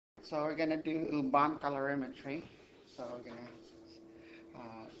So we're gonna do bomb calorimetry. So we're gonna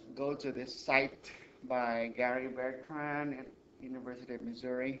go to this site by Gary Bertrand at University of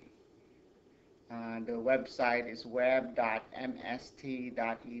Missouri. The website is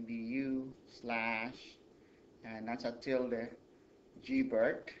web.mst.edu/ and that's a tilde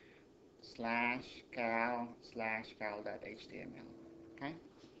gbert /cal/cal.html. Okay.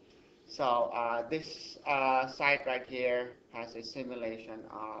 So this site right here has a simulation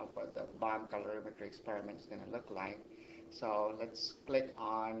of what the bomb calorimetry experiment is going to look like. So let's click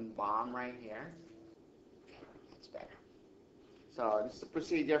on bomb right here. That's better. So this is the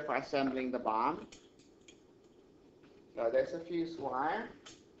procedure for assembling the bomb. So there's a fuse wire.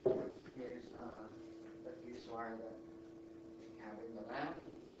 Here's the fuse wire that we have in the lab.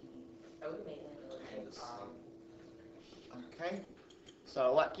 Okay.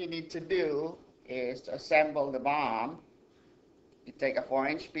 So what you need to do is to assemble the bomb. You take a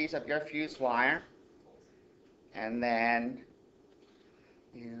 4-inch piece of your fuse wire, and then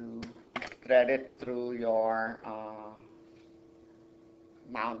you thread it through your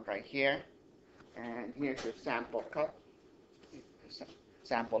mount right here. And here's your sample cup,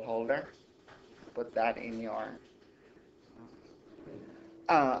 sample holder. Put that in your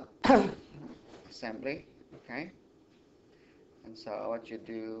assembly. Okay. And so what you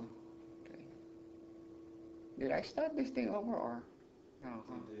do, okay. Did I start this thing over or no?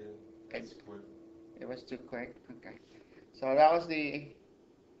 Huh? It was too quick. Okay. So that was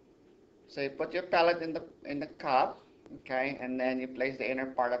so you put your pellet in the cup, okay, and then you place the inner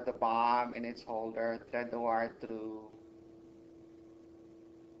part of the bomb in its holder, thread the wire through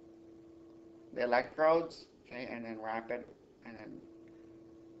the electrodes, okay, and then wrap it and then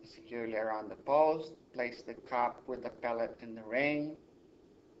securely around the post. Place the cup with the pellet in the ring.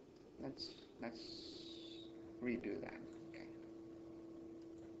 Let's redo that. Okay.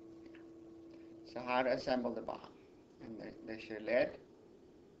 So how to assemble the bomb? And there's your lid.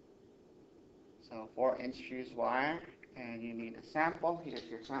 So 4-inch fuse wire, and you need a sample. Here's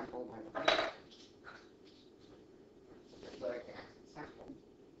your sample.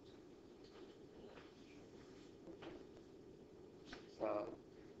 So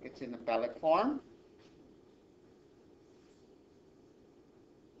it's in the pellet form.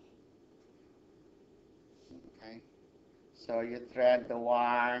 Okay. So you thread the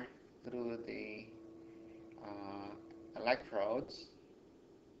wire through the electrodes.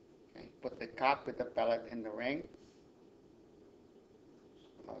 Okay. Put the cup with the pellet in the ring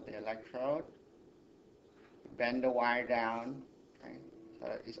of the electrode. Bend the wire down, okay, so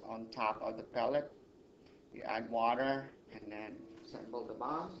that it's on top of the pellet. You add water and then assemble the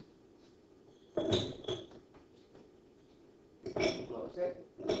bomb. Close it.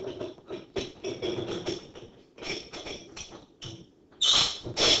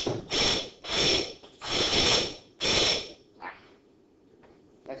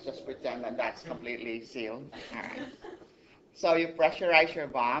 Let's just pretend that that's completely sealed. All right. So you pressurize your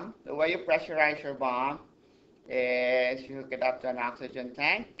bomb. The way you pressurize your bomb is you hook it up to an oxygen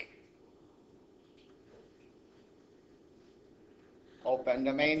tank. Open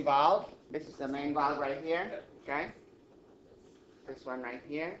the main valve. This is the main valve right here. Okay. This one right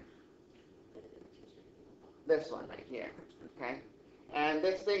here. This one right here. Okay. And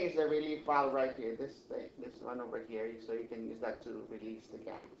this thing is the relief valve right here. This thing, this one over here, so you can use that to release the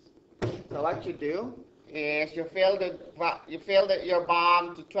gas. So what you do is you fill your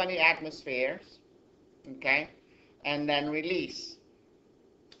bomb to 20 atmospheres, okay, and then release.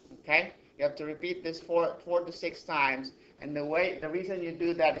 Okay, you have to repeat this 4 to 6 times. And the reason you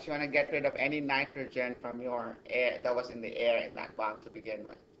do that is you want to get rid of any nitrogen from your air that was in the air in that bomb to begin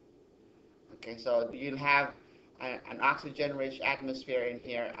with. Okay, so you'll have an oxygen-rich atmosphere in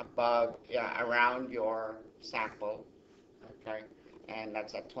here above, around your sample, okay, and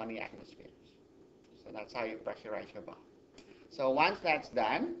that's at 20 atmospheres. So that's how you pressurize your bomb. So once that's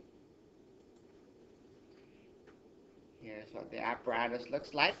done, here's what the apparatus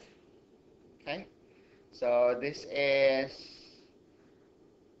looks like. Okay, so this is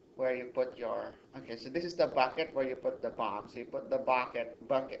where you put your, okay, so this is the bucket where you put the bomb. So you put the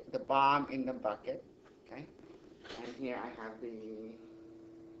the bomb in the bucket, okay, and here I have the,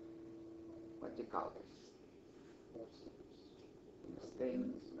 what do you call this? These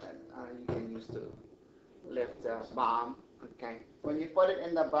things that you can use to lift the bomb, okay. When you put it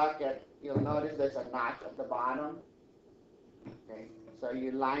in the bucket, you'll notice there's a notch at the bottom, okay. So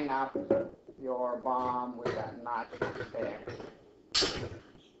you line up your bomb with that notch there.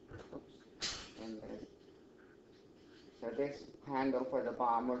 And so this handle for the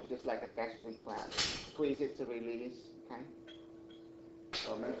bomb works just like a testing clamp. Squeeze it to release, okay?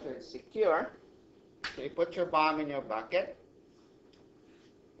 So make sure it's secure. So you put your bomb in your bucket,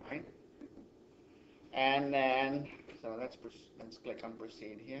 right? And then, so let's click on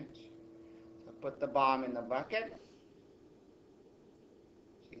proceed here. So put the bomb in the bucket.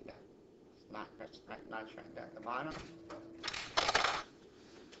 See that? It's not right at the bottom.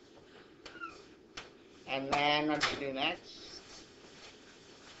 And then what you do next?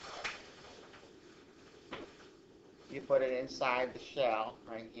 You put it inside the shell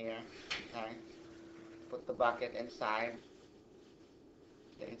right here. Okay. Put the bucket inside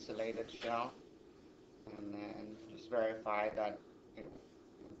the insulated shell, and then just verify that the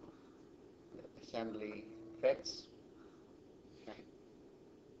assembly fits. Okay.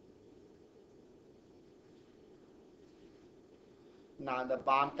 Now the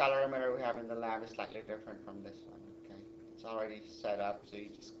bomb calorimeter we have in the lab is slightly different from this one. Okay, it's already set up, so you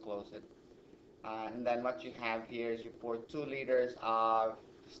just close it. And then what you have here is you pour 2 liters of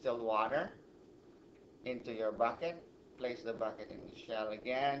distilled water into your bucket. Place the bucket in the shell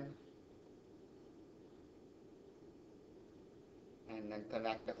again, and then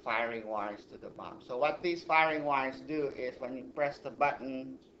connect the firing wires to the bomb. So what these firing wires do is when you press the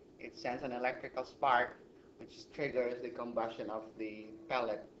button, it sends an electrical spark, which triggers the combustion of the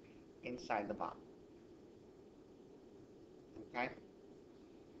pellet inside the bomb. Okay?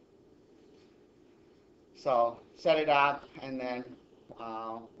 So set it up, and then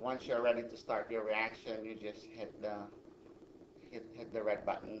once you're ready to start your reaction, you just hit the red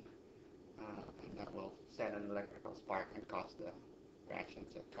button, and that will send an electrical spark and cause the reaction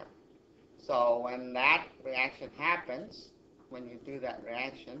to occur. So when that reaction happens, when you do that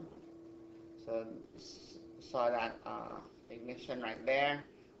reaction, so that ignition right there,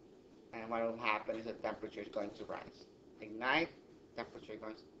 and what will happen is the temperature is going to rise. Ignite, temperature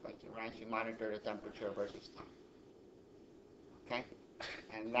going to rise. You monitor the temperature versus time. Okay,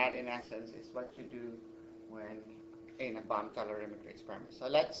 and that in essence is what you do when in a bomb calorimetry experiment. So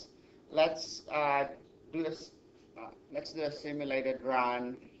let's do a simulated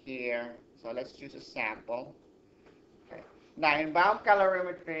run here. So let's choose a sample. Okay. Now in bomb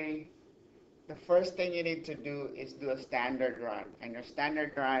calorimetry, the first thing you need to do is do a standard run, and your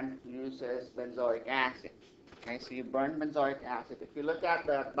standard run uses benzoic acid. Okay, so you burn benzoic acid. If you look at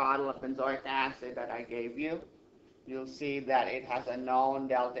the bottle of benzoic acid that I gave you, you'll see that it has a known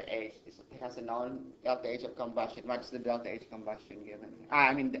delta H. It has a known delta H of combustion. What's the delta H combustion given?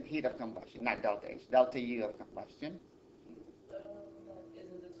 I mean the heat of combustion, not delta H. Delta U of combustion.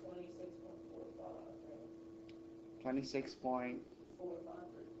 Isn't it 26.45?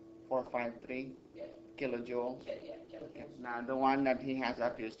 26.453 Yeah. kilojoules. Yeah, kilojoules. Okay. Now the one that he has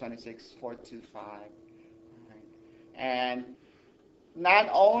up here is 26.425. Right. And not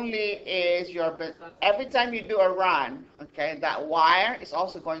only is every time you do a run, okay, that wire is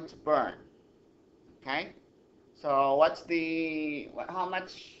also going to burn. Okay. So how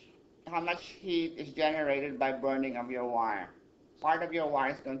much heat is generated by burning of your wire? Part of your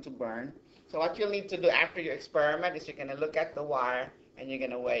wire is going to burn. So what you'll need to do after your experiment is you're going to look at the wire and you're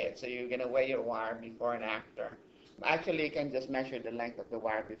going to weigh it. So you're going to weigh your wire before and after. Actually, you can just measure the length of the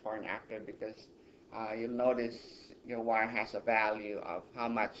wire before and after, because you'll notice your wire has a value of how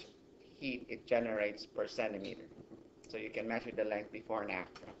much heat it generates per centimeter. So you can measure the length before and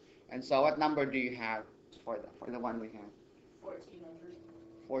after. And so what number do you have for the one we have? 1,400.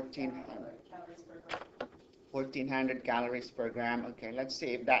 1,400 calories per gram. Okay, let's see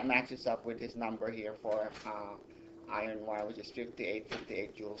if that matches up with this number here for iron wire, which is 58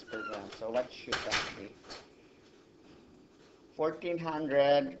 joules per gram. So what should that be?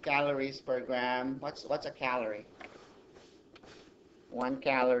 1,400 calories per gram. What's a calorie? 1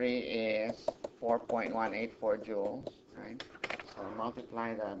 calorie is 4.184 joules, right? So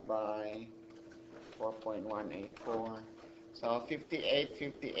multiply that by 4.184. So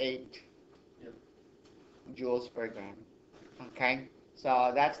 58 joules per gram. Okay?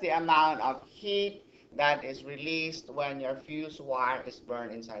 So that's the amount of heat that is released when your fuse wire is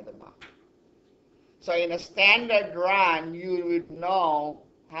burned inside the bomb. So in a standard run, you would know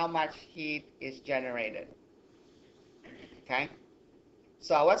how much heat is generated. Okay?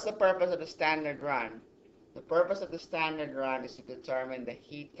 So what's the purpose of the standard run? The purpose of the standard run is to determine the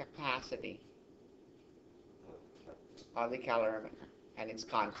heat capacity of the calorimeter and its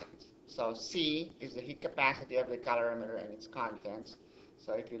contents. So C is the heat capacity of the calorimeter and its contents.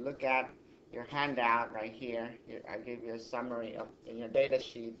 So if you look at your handout right here, I give you a summary in your data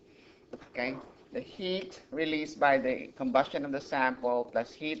sheet. Okay, the heat released by the combustion of the sample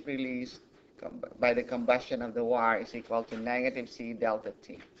plus heat released by the combustion of the wire is equal to negative C delta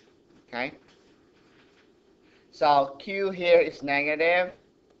T. Okay? So Q here is negative.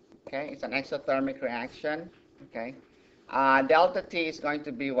 Okay, it's an exothermic reaction. Okay, delta T is going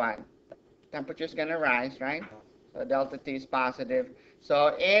to be what? Temperature is going to rise, right? So delta T is positive.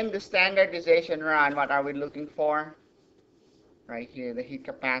 So in the standardization run, what are we looking for? Right here, the heat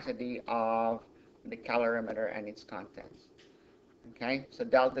capacity of the calorimeter and its contents. Okay, so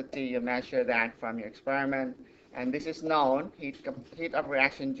delta T, you measure that from your experiment. And this is known, heat of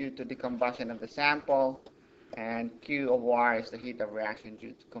reaction due to the combustion of the sample. And Q of Y is the heat of reaction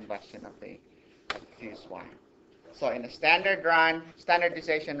due to combustion of the fused wire. So in a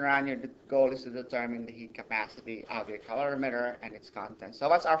standardization run, your goal is to determine the heat capacity of your calorimeter and its contents. So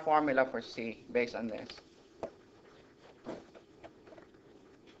what's our formula for C based on this?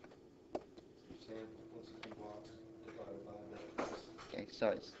 Okay, so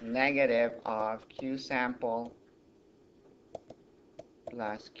it's negative of Q sample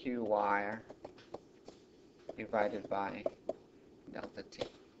plus Q wire divided by delta T.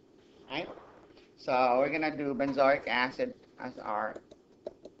 Right? So we're going to do benzoic acid as our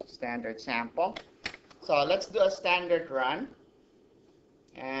standard sample. So let's do a standard run.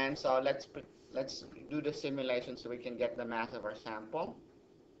 And so let's do the simulation so we can get the mass of our sample.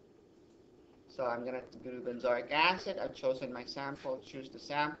 So I'm going to do benzoic acid. I've chosen my sample. Choose the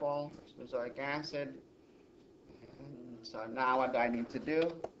sample. It's benzoic acid. And so now what do I need to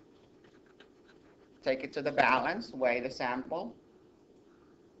do? Take it to the balance, weigh the sample.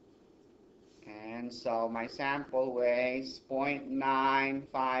 And so my sample weighs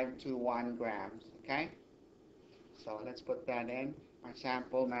 0.9521 grams, okay? So let's put that in. My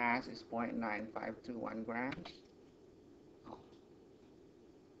sample mass is 0.9521 grams.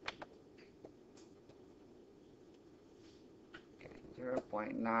 Okay,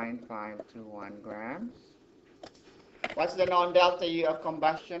 0.9521 grams. What's the known delta U of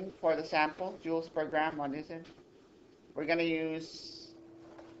combustion for the sample? Joules per gram, what is it? We're going to use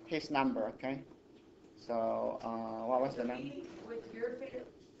his number, okay? So, what was the number? With your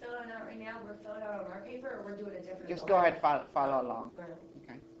filling out right now, we're filling out on our paper, or we're doing a different? Just go ahead, follow along.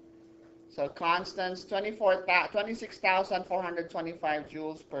 Okay. So constants, 26,425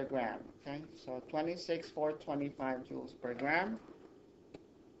 joules per gram. Okay. So 26,425 joules per gram.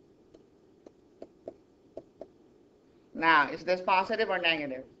 Now, is this positive or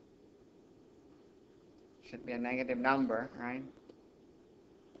negative? Should be a negative number, right?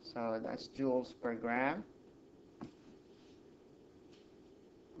 So that's joules per gram,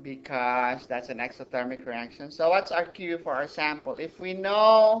 because that's an exothermic reaction. So what's our Q for our sample? If we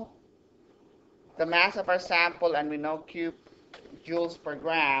know the mass of our sample and we know Q joules per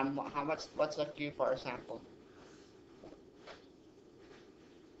gram, what's the Q for our sample?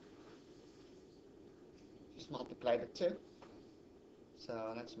 Just multiply the two.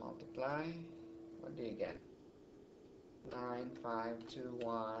 So let's multiply. What do you get?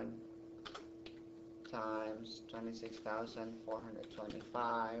 9521 times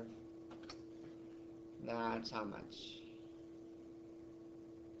 26,425. That's how much?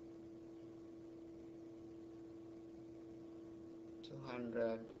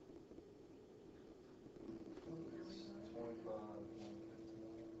 $200.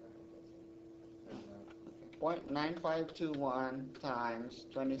 0.9521 times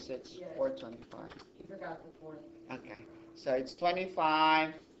 26,425. You forgot the point. Okay. So it's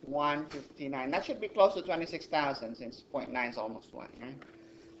 25,159. That should be close to 26,000 since 0.9 is almost 1, right?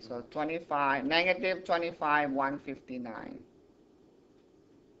 So negative 25,159.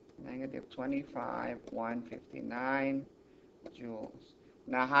 Negative 25,159 joules.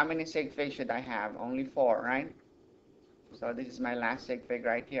 Now, how many sig figs should I have? Only 4, right? So this is my last sig fig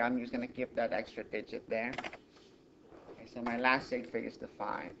right here. I'm just going to keep that extra digit there. Okay, so my last sig fig is the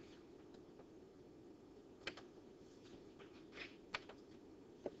 5.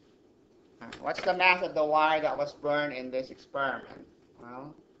 What's the mass of the wire that was burned in this experiment?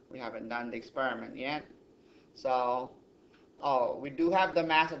 Well, we haven't done the experiment yet. So, we do have the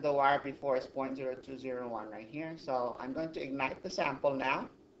mass of the wire before. It's 0.0201 right here. So I'm going to ignite the sample now.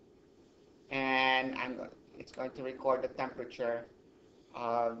 And it's going to record the temperature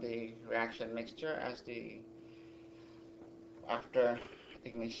of the reaction mixture after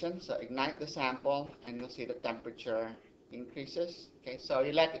ignition. So ignite the sample and you'll see the temperature increases. Okay, so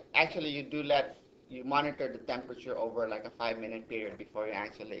you monitor the temperature over like a 5-minute period before you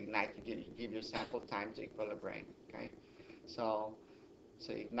actually ignite. You give your sample time to equilibrate. Okay, so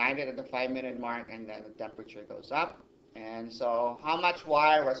ignite it at the 5-minute mark, and then the temperature goes up. And so how much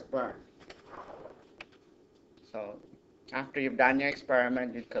wire was burned? So after you've done your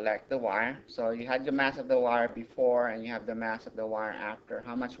experiment, you collect the wire. So you had the mass of the wire before, and you have the mass of the wire after.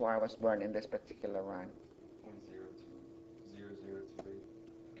 How much wire was burned in this particular run?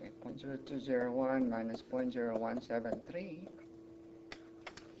 0.0201 minus 0.0173.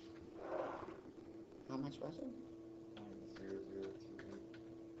 How much was it?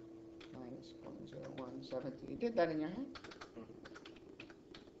 Minus 0.0170. You did that in your head?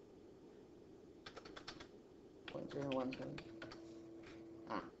 0.0170.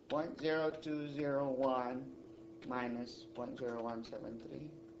 0.0201 minus 0.0173.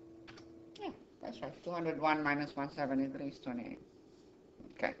 Yeah, that's right. 201 minus 173 is 28.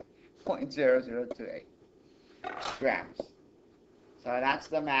 Okay, 0.0028 grams. So that's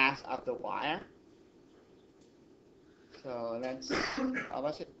the mass of the wire. So let's, how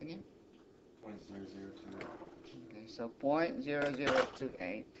was it again? 0.0028. Okay, so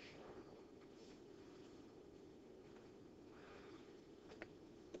 0.0028.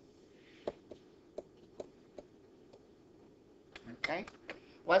 Okay.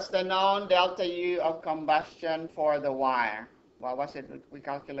 What's the known delta U of combustion for the wire? What was it we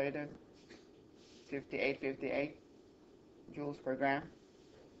calculated? 5858 joules per gram?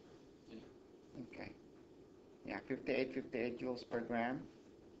 Okay. Yeah, 5858 joules per gram.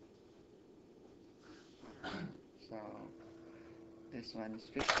 So this one is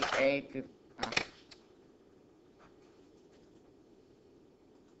 58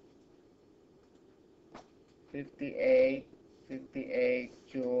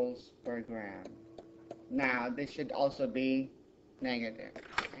 joules per gram. Now this should also be negative.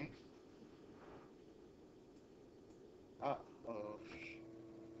 Okay. Uh-oh.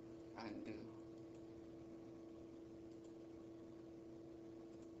 Undo.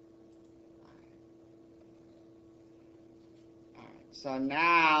 Alright, so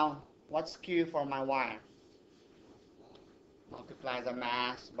now what's Q for my wire? Multiply the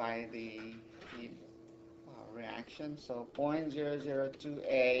mass by the heat reaction. So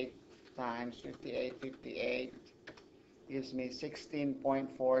 0.0028 times 5858 gives me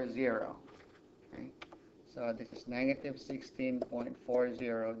 16.40. Okay? So this is negative 16.40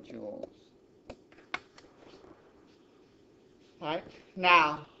 joules. Alright,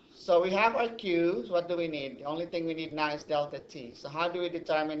 now, so we have our Q's. What do we need? The only thing we need now is delta T. So how do we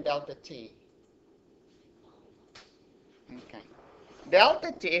determine delta T? Okay.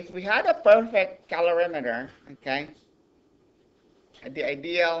 Delta T, if we had a perfect calorimeter, okay, the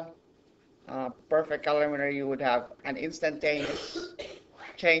ideal perfect calorimeter, you would have an instantaneous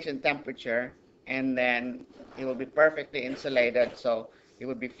change in temperature, and then it will be perfectly insulated, so it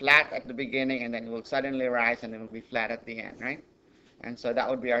would be flat at the beginning, and then it will suddenly rise, and it will be flat at the end, right? And so that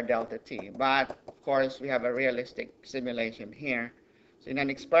would be our delta T. But, of course, we have a realistic simulation here. So in an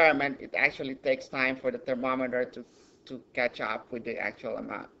experiment, it actually takes time for the thermometer to catch up with the actual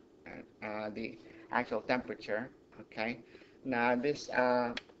amount, the actual temperature, okay? Now this,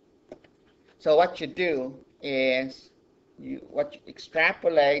 so what you do is you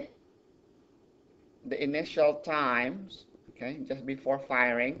extrapolate the initial times, okay, just before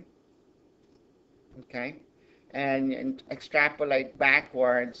firing, okay, and extrapolate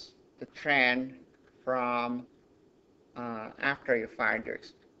backwards the trend from after you fired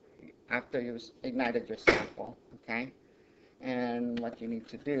after you ignited your sample, okay. And what you need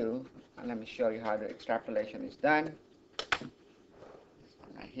to do, let me show you how the extrapolation is done. This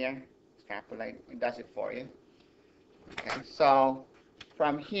one right here, extrapolate, it does it for you. Okay, so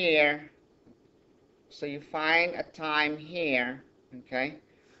from here, so you find a time here, okay,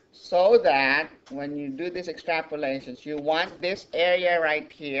 so that when you do these extrapolations, you want this area right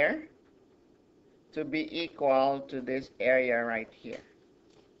here to be equal to this area right here.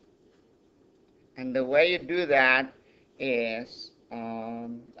 And the way you do that is,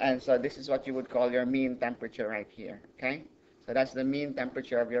 and so this is what you would call your mean temperature right here, okay? So that's the mean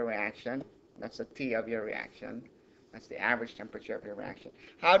temperature of your reaction. That's the T of your reaction. That's the average temperature of your reaction.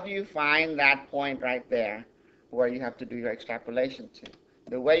 How do you find that point right there where you have to do your extrapolation to?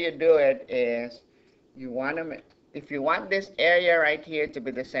 The way you do it is, you want to, if you want this area right here to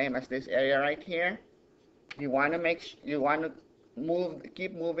be the same as this area right here, you want to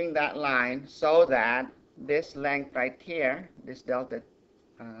keep moving that line so that this length right here, this delta,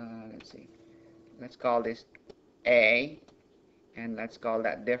 let's see, let's call this A, and let's call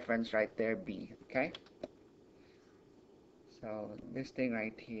that difference right there B, okay? So this thing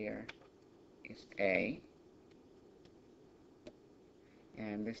right here is A,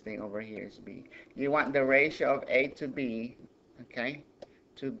 and this thing over here is B. You want the ratio of A to B, okay,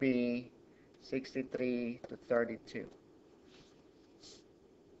 to be 63 to 32.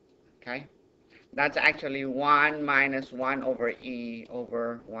 Okay? That's actually 1 minus 1 over E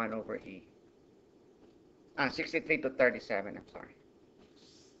over 1 over E. 63 to 37, I'm sorry.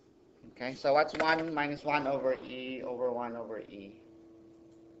 Okay, so what's 1 minus 1 over E over 1 over E?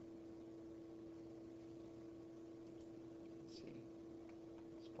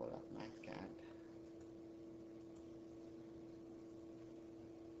 pull up MathCAD.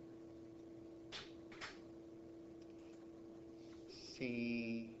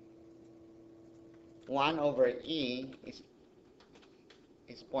 See, 1 over E is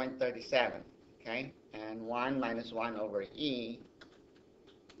 0.37, okay? And 1 minus 1 over E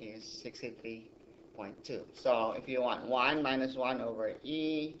is 63.2. So if you want 1 minus 1 over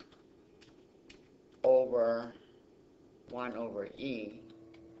E over 1 over E,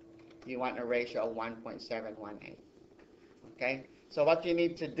 you want a ratio of 1.718. Okay? So what you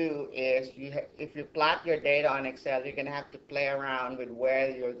need to do is, if you plot your data on Excel, you're going to have to play around with where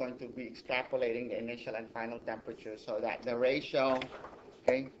you're going to be extrapolating the initial and final temperature so that the ratio,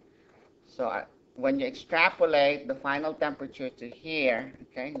 okay? So when you extrapolate the final temperature to here,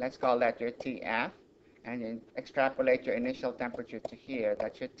 okay, let's call that your TF, and you extrapolate your initial temperature to here,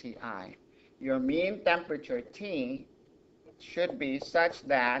 that's your TI. Your mean temperature T should be such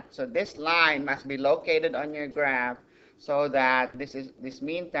that, so this line must be located on your graph so that this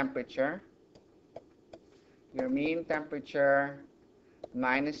mean temperature, your mean temperature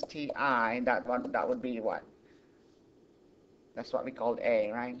minus Ti, that would be what? That's what we called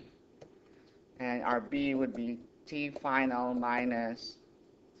A, right? And our B would be T final minus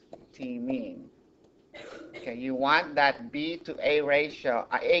T mean. Okay, you want that B to A ratio,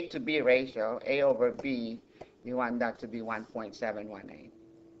 A to B ratio, A over B, you want that to be 1.718.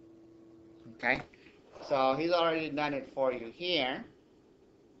 Okay, so he's already done it for you here.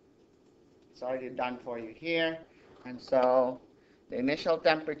 It's already done for you here. And so the initial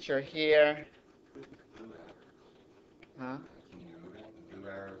temperature here, huh? Can you move it? The blue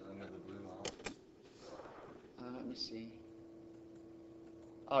arrows under the blue line? Let me see.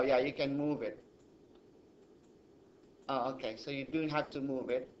 Oh yeah, you can move it. Oh, okay, so you do have to move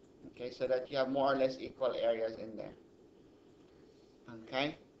it, okay, so that you have more or less equal areas in there.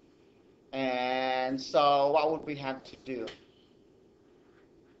 Okay, and so what would we have to do?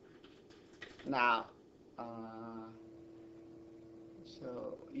 Now,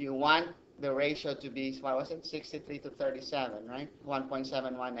 so you want the ratio to be, what was it, 63 to 37, right?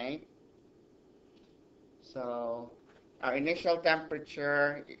 1.718. So our initial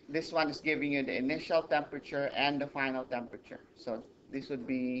temperature, this one is giving you the initial temperature and the final temperature. So this would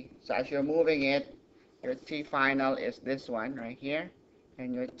be, so as you're moving it, your T final is this one right here,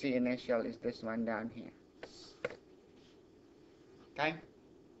 and your T initial is this one down here. Okay?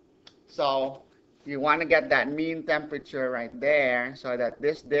 So you want to get that mean temperature right there so that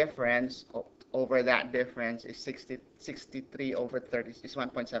this difference over that difference is 63 over 30, is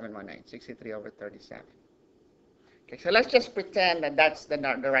 1.718, 63 over 37. Okay, so let's just pretend that that's the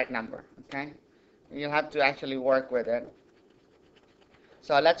right number, okay? You'll have to actually work with it.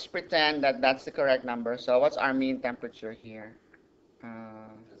 So let's pretend that that's the correct number. So what's our mean temperature here?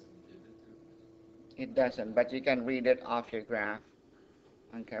 It doesn't, but you can read it off your graph.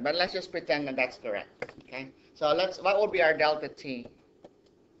 Okay, but let's just pretend that that's correct, okay? So what would be our delta T?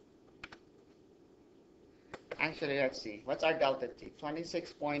 Actually, let's see. What's our delta T?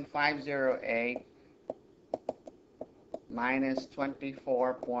 26.508 minus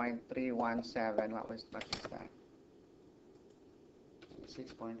 24.317. What is that?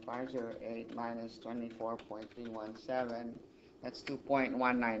 6.508 minus 24.317. That's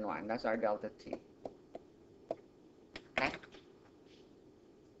 2.191. That's our delta T. Okay?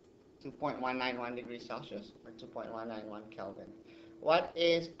 2.191 degrees Celsius or 2.191 Kelvin. What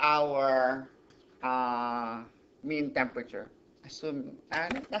is our mean temperature? Assume,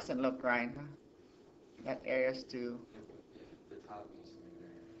 it doesn't look right, huh? That area's too. The top needs to be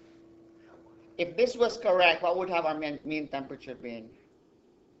bigger. If this was correct, what would have our mean temperature been?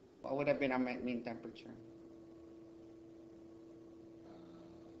 What would have been our mean temperature?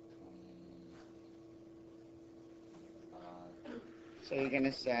 25. So you're going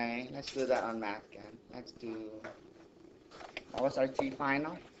to say, let's do that on MathCAD. Let's do, what was our T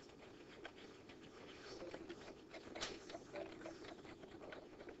final?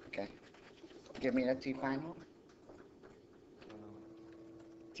 Okay. Give me the T final.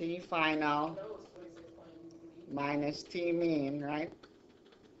 T final minus T mean, right?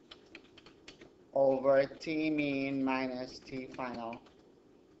 Over T mean minus T final.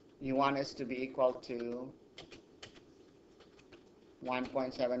 You want us to be equal to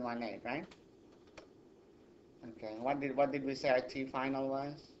 1.718, right? Okay, what did we say our T final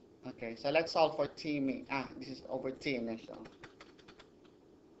was? Okay, so let's solve for T mean. This is over T initial.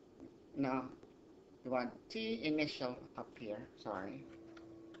 No, you want T initial up here, sorry.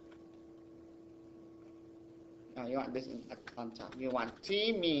 No, you want this on top. You want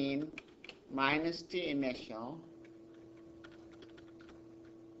T mean minus T initial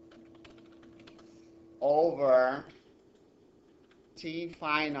over T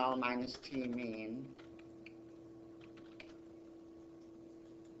final minus T mean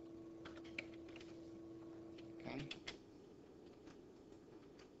okay.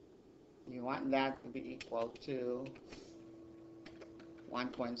 You want that to be equal to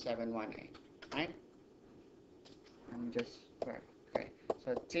 1.718, right? And just okay.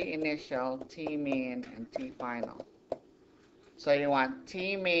 So T initial, T mean, and T final. So you want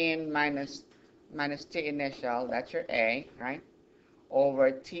T mean minus T initial, that's your A, right?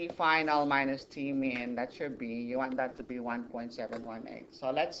 Over T final minus T mean, that's your B. You want that to be 1.718.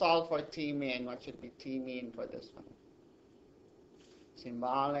 So let's solve for T mean. What should be T mean for this one?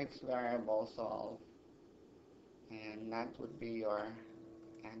 Symbolic variable solve. And that would be your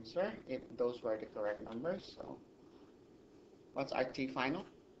answer if those were the correct numbers. So what's our T final?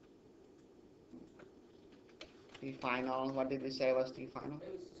 T final, what did we say was T final?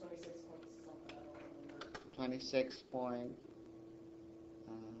 It was 26 point something,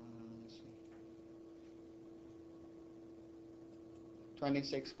 I don't remember. 26 point,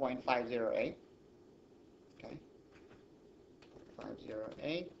 let's see, 26.508. Okay,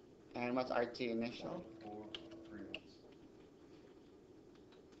 508. And what's our T initial?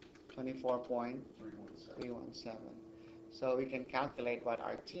 24.317. So we can calculate what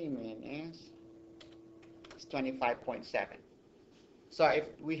our T mean is. It's 25.7. So if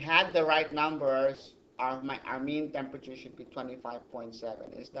we had the right numbers, our mean temperature should be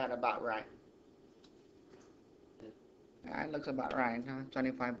 25.7. Is that about right? Yeah, it looks about right, huh?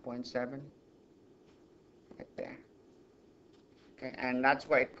 25.7. Right there. Okay, and that's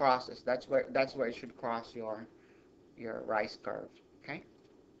where it crosses. That's where it should cross your rice curve. Okay.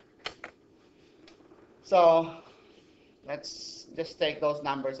 So let's just take those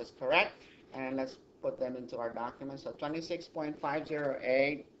numbers as correct and let's put them into our document. So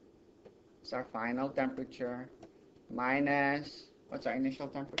 26.508 is our final temperature minus, what's our initial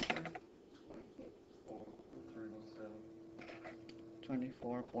temperature?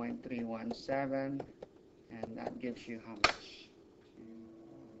 24.317, and that gives you how much?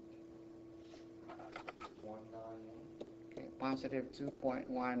 Okay, positive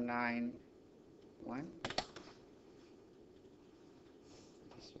 2.191.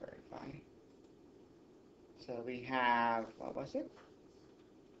 Let's verify. So we have, what was it?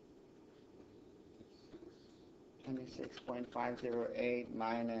 26.508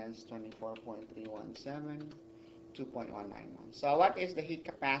 minus 24.317, 2.191. So what is the heat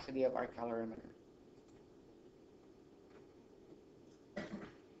capacity of our calorimeter?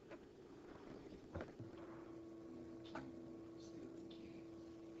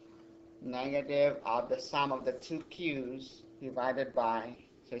 Negative of the sum of the two Q's divided by,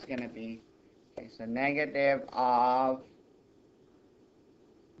 so it's going to be, okay, so negative of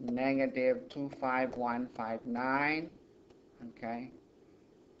negative 25159, okay,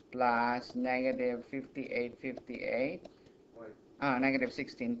 plus negative 5858, negative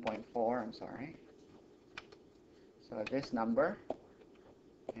 16.4, I'm sorry. So this number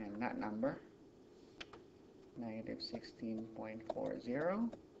and that number, negative 16.40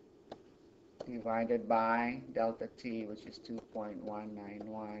 divided by delta T, which is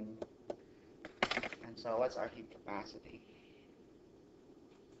 2.191. And so what's our heat capacity?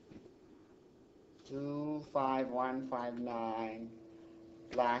 25159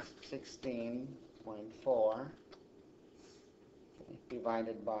 plus 16.4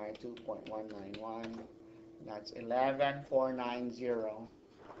 divided by 2.191. That's 11490.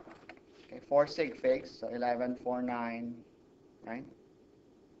 Okay, 4 sig figs, so 11490, right?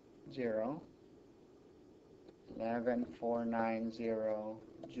 11490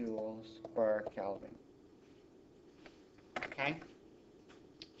 joules per Kelvin. Okay,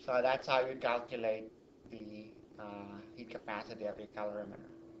 so that's how you calculate the heat capacity of your calorimeter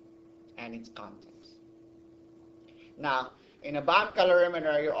and its contents. Now, in a bomb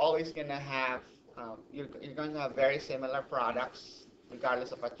calorimeter, you're always going to have you're going to have very similar products,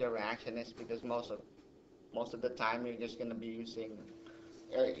 regardless of what your reaction is, because most of the time you're just going to be using.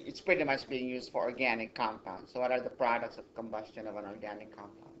 It's pretty much being used for organic compounds. So what are the products of combustion of an organic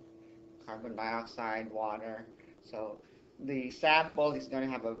compound? Carbon dioxide, water. So the sample is going to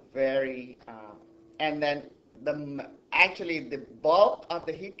have a very, and then actually the bulk of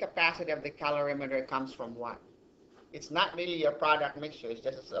the heat capacity of the calorimeter comes from what? It's not really your product mixture. It's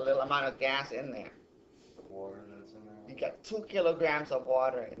just a little amount of gas in there. Water that's in there. You got 2 kilograms of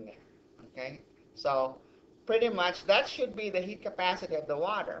water in there. Okay, so pretty much that should be the heat capacity of the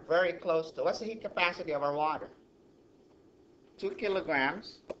water, very close to. What's the heat capacity of our water? 2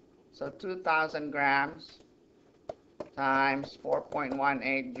 kilograms, so 2,000 grams times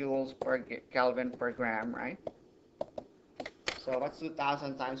 4.18 joules per Kelvin per gram, right? So what's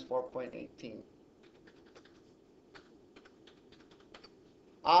 2,000 times 4.18?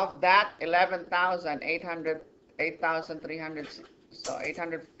 Of that, 11,800, 8,300, so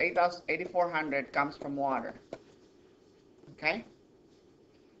 800, 8,400 comes from water. Okay?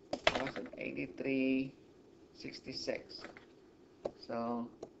 That was 83.66. So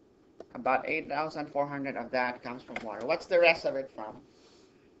about 8,400 of that comes from water. What's the rest of it from?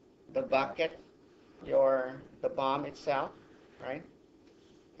 The bucket, the bomb itself, right?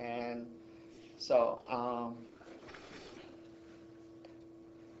 And so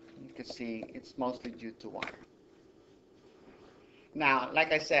you can see it's mostly due to water. Now,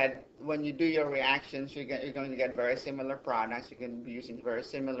 like I said, when you do your reactions, you're going to get very similar products. You're going to be using very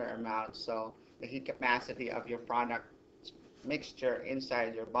similar amounts. So the heat capacity of your product mixture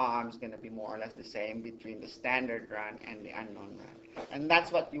inside your bomb is going to be more or less the same between the standard run and the unknown run. And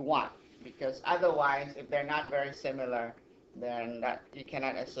that's what you want, because otherwise, if they're not very similar, then you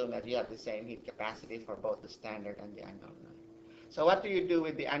cannot assume that you have the same heat capacity for both the standard and the unknown run. So what do you do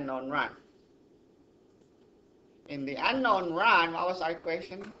with the unknown run? In the unknown run, what was our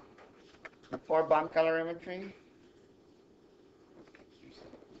equation for bomb calorimetry?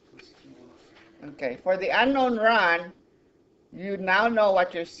 Okay, for the unknown run, you now know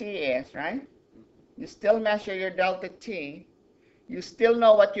what your C is, right? You still measure your delta T. You still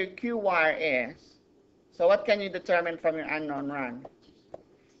know what your Q wire is. So what can you determine from your unknown run?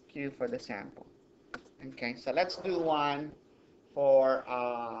 Q for the sample. Okay, so let's do one for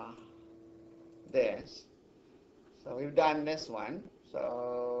this. So we've done this one.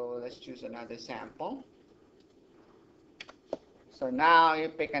 So let's choose another sample. So now you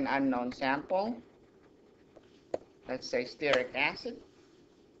pick an unknown sample. Let's say stearic acid.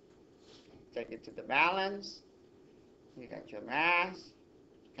 Take it to the balance. You got your mass,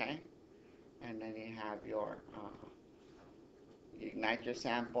 okay? And then you have your, you ignite your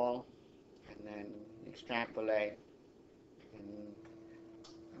sample, and then extrapolate, and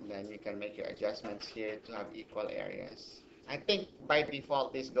then you can make your adjustments here to have equal areas. I think by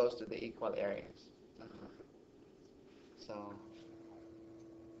default this goes to the equal areas. So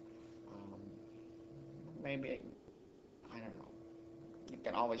maybe, I don't know. You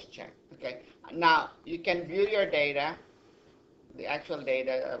can always check. Okay. Now you can view your data, the actual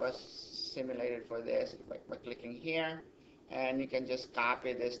data that was simulated for this by clicking here, and you can just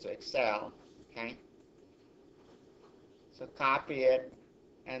copy this to Excel. Okay. So copy it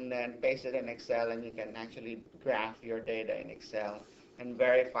and then paste it in Excel, and you can actually graph your data in Excel and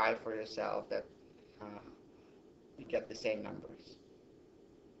verify for yourself that you get the same numbers.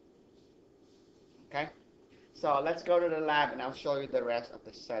 Okay. So let's go to the lab and I'll show you the rest of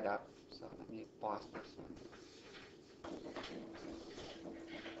the setup. So let me pause this one.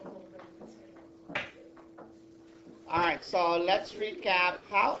 All right, so let's recap.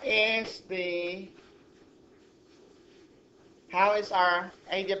 How is our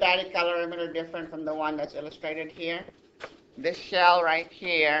adiabatic calorimeter different from the one that's illustrated here? This shell right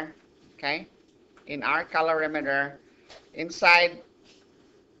here, okay, in our calorimeter, inside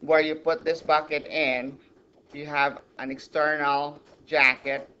where you put this bucket in, you have an external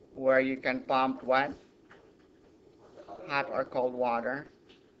jacket where you can pump what? Hot or cold water.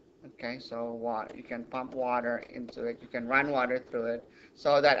 Okay, so you can pump water into it. You can run water through it,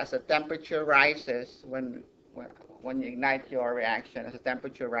 so that as the temperature rises, when you ignite your reaction, as the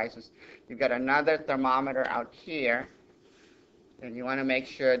temperature rises, you've got another thermometer out here, and you want to make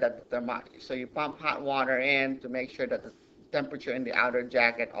sure that so you pump hot water in to make sure that the temperature in the outer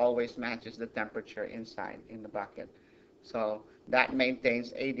jacket always matches the temperature inside in the bucket. So that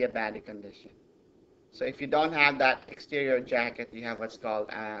maintains adiabatic condition. So if you don't have that exterior jacket, you have what's called,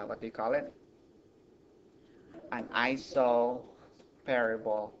 what do you call it? An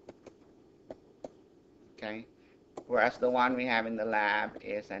isoparable. Okay. Whereas the one we have in the lab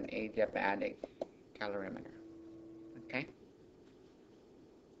is an adiabatic calorimeter. Okay.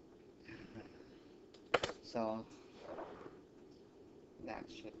 So that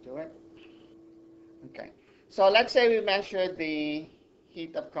should do it. Okay. So let's say we measure the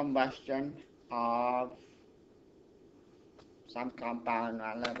heat of combustion of some compound.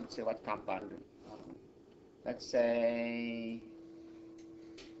 Let's see what compound. Let's say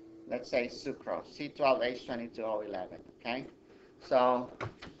sucrose, C12H22O11. Okay. So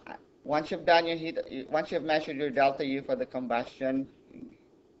once you've done your once you've measured your delta U for the combustion,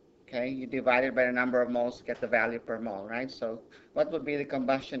 okay, you divide it by the number of moles to get the value per mole, right? So what would be the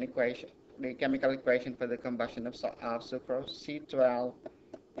combustion equation, the chemical equation for the combustion of sucrose?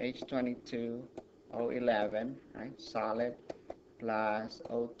 C12H22O11. O11, right? Solid plus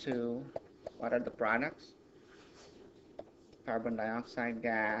O2. What are the products? Carbon dioxide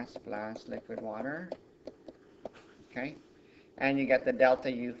gas plus liquid water. Okay? And you get the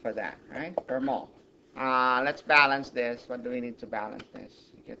delta U for that, right? Per mole. Let's balance this. What do we need to balance this?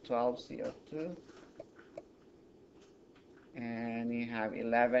 You get 12 CO2. And you have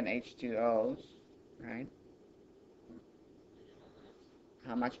 11 H2Os, right?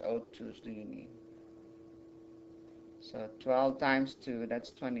 How much O2s do you need? So 12 times 2,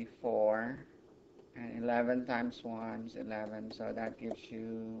 that's 24. And 11 times 1 is 11, so that gives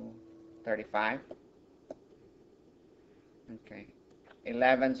you 35. Okay.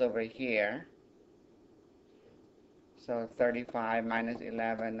 11's over here. So 35 minus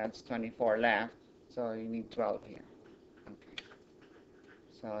 11, that's 24 left. So you need 12 here. Okay.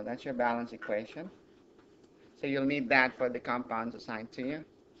 So that's your balance equation. So you'll need that for the compounds assigned to you.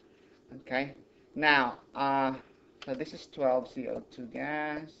 Okay. Now, so this is 12 CO2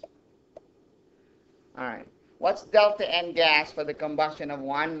 gas. All right. What's delta N gas for the combustion of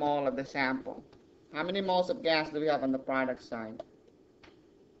 1 mole of the sample? How many moles of gas do we have on the product side?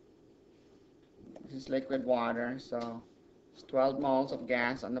 This is liquid water, so it's 12 moles of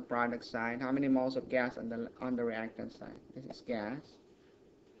gas on the product side. How many moles of gas on the reactant side? This is gas.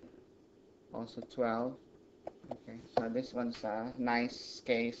 Also 12. Okay, so this one's a nice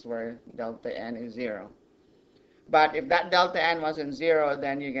case where delta N is 0. But if that delta N wasn't 0,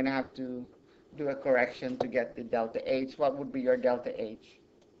 then you're going to have to do a correction to get the delta H. What would be your delta H?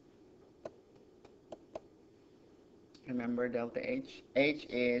 Remember delta H? H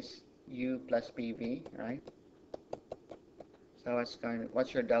is U plus PV, right? So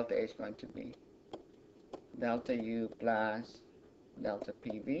what's your delta H going to be? Delta U plus delta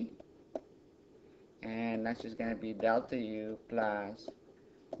PV. And that's just going to be delta U plus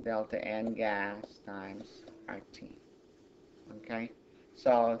delta N gas times RT. Okay?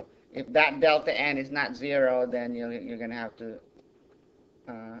 So if that delta N is not 0, then you're going to have to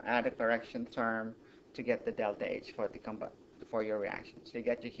add a correction term to get the delta H for your reaction. So you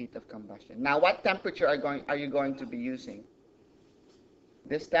get your heat of combustion. Now, what temperature are you going to be using?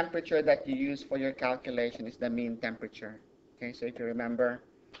 This temperature that you use for your calculation is the mean temperature. Okay, so if you remember,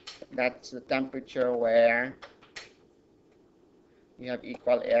 that's the temperature where you have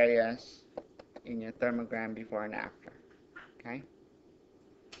equal areas in your thermogram before and after. Okay?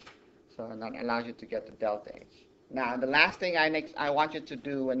 So that allows you to get the delta H. Now, the last thing I want you to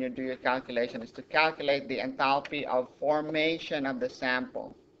do when you do your calculation is to calculate the enthalpy of formation of the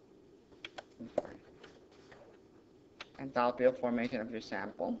sample. Enthalpy of formation of your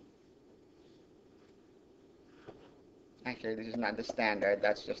sample. Actually, this is not the standard.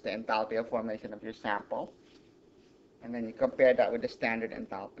 That's just the enthalpy of formation of your sample. And then you compare that with the standard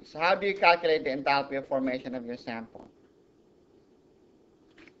enthalpy. So how do you calculate the enthalpy of formation of your sample?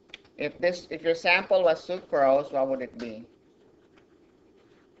 If your sample was sucrose, what would it be?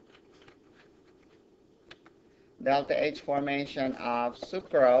 Delta H formation of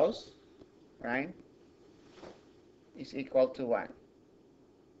sucrose, right, is equal to what?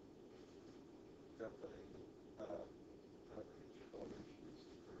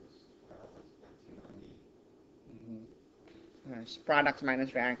 It's products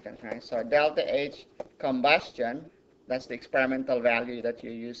minus reactants, right? So delta H combustion, that's the experimental value that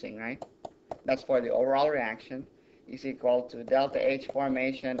you're using, right? That's for the overall reaction, is equal to delta H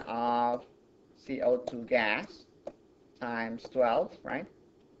formation of CO2 gas times 12, right?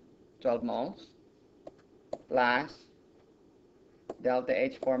 12 moles, plus delta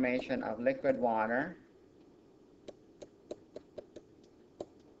H formation of liquid water,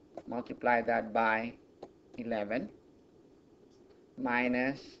 multiply that by 11,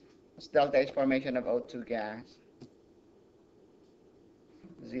 minus delta H formation of O2 gas,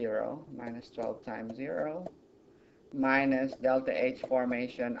 0, minus 12 times 0, minus delta H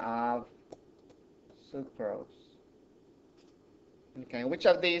formation of sucrose. Okay, which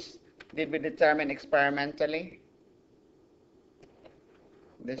of these did we determine experimentally?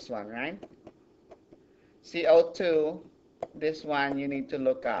 This one, right? CO2, this one you need to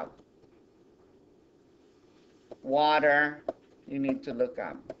look up. Water, you need to look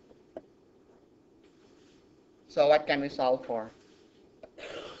up. So what can we solve for?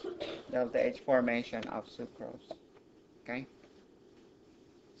 Delta H formation of sucrose. Okay?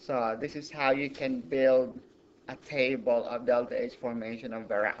 So this is how you can build a table of delta H formation of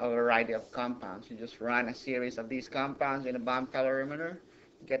a variety of compounds. You just run a series of these compounds in a bomb calorimeter,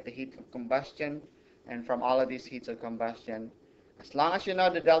 get the heat of combustion, and from all of these heats of combustion, as long as you know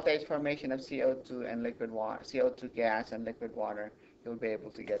the delta H formation of CO2 and liquid water, CO2 gas and liquid water, you'll be able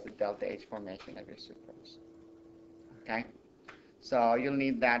to get the delta H formation of your sucrose. Okay? So you'll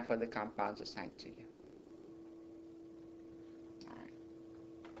need that for the compounds assigned to you. All right.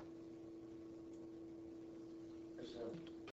 So